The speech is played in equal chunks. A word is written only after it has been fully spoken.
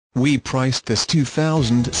We priced this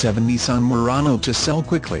 2007 Nissan Murano to sell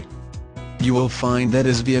quickly. You will find that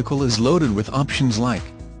his vehicle is loaded with options like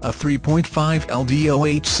a 3.5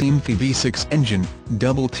 LDOH SEMFI V6 engine,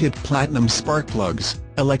 double-tip platinum spark plugs,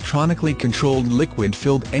 electronically controlled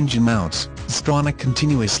liquid-filled engine mounts, Stronach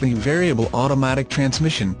continuously variable automatic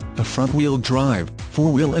transmission, a front-wheel drive,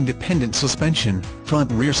 four-wheel independent suspension,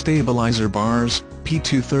 front-rear stabilizer bars,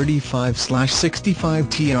 P235/65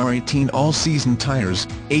 TR18 all-season tires,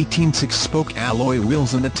 18 6-spoke alloy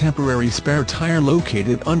wheels and a temporary spare tire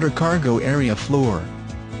located under cargo area floor.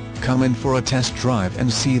 Come in for a test drive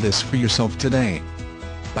and see this for yourself today.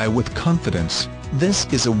 Buy with confidence. This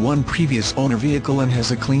is a one previous owner vehicle and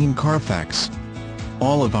has a clean Carfax.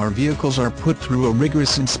 All of our vehicles are put through a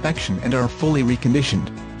rigorous inspection and are fully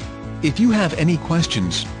reconditioned. If you have any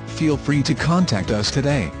questions, feel free to contact us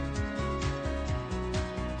today.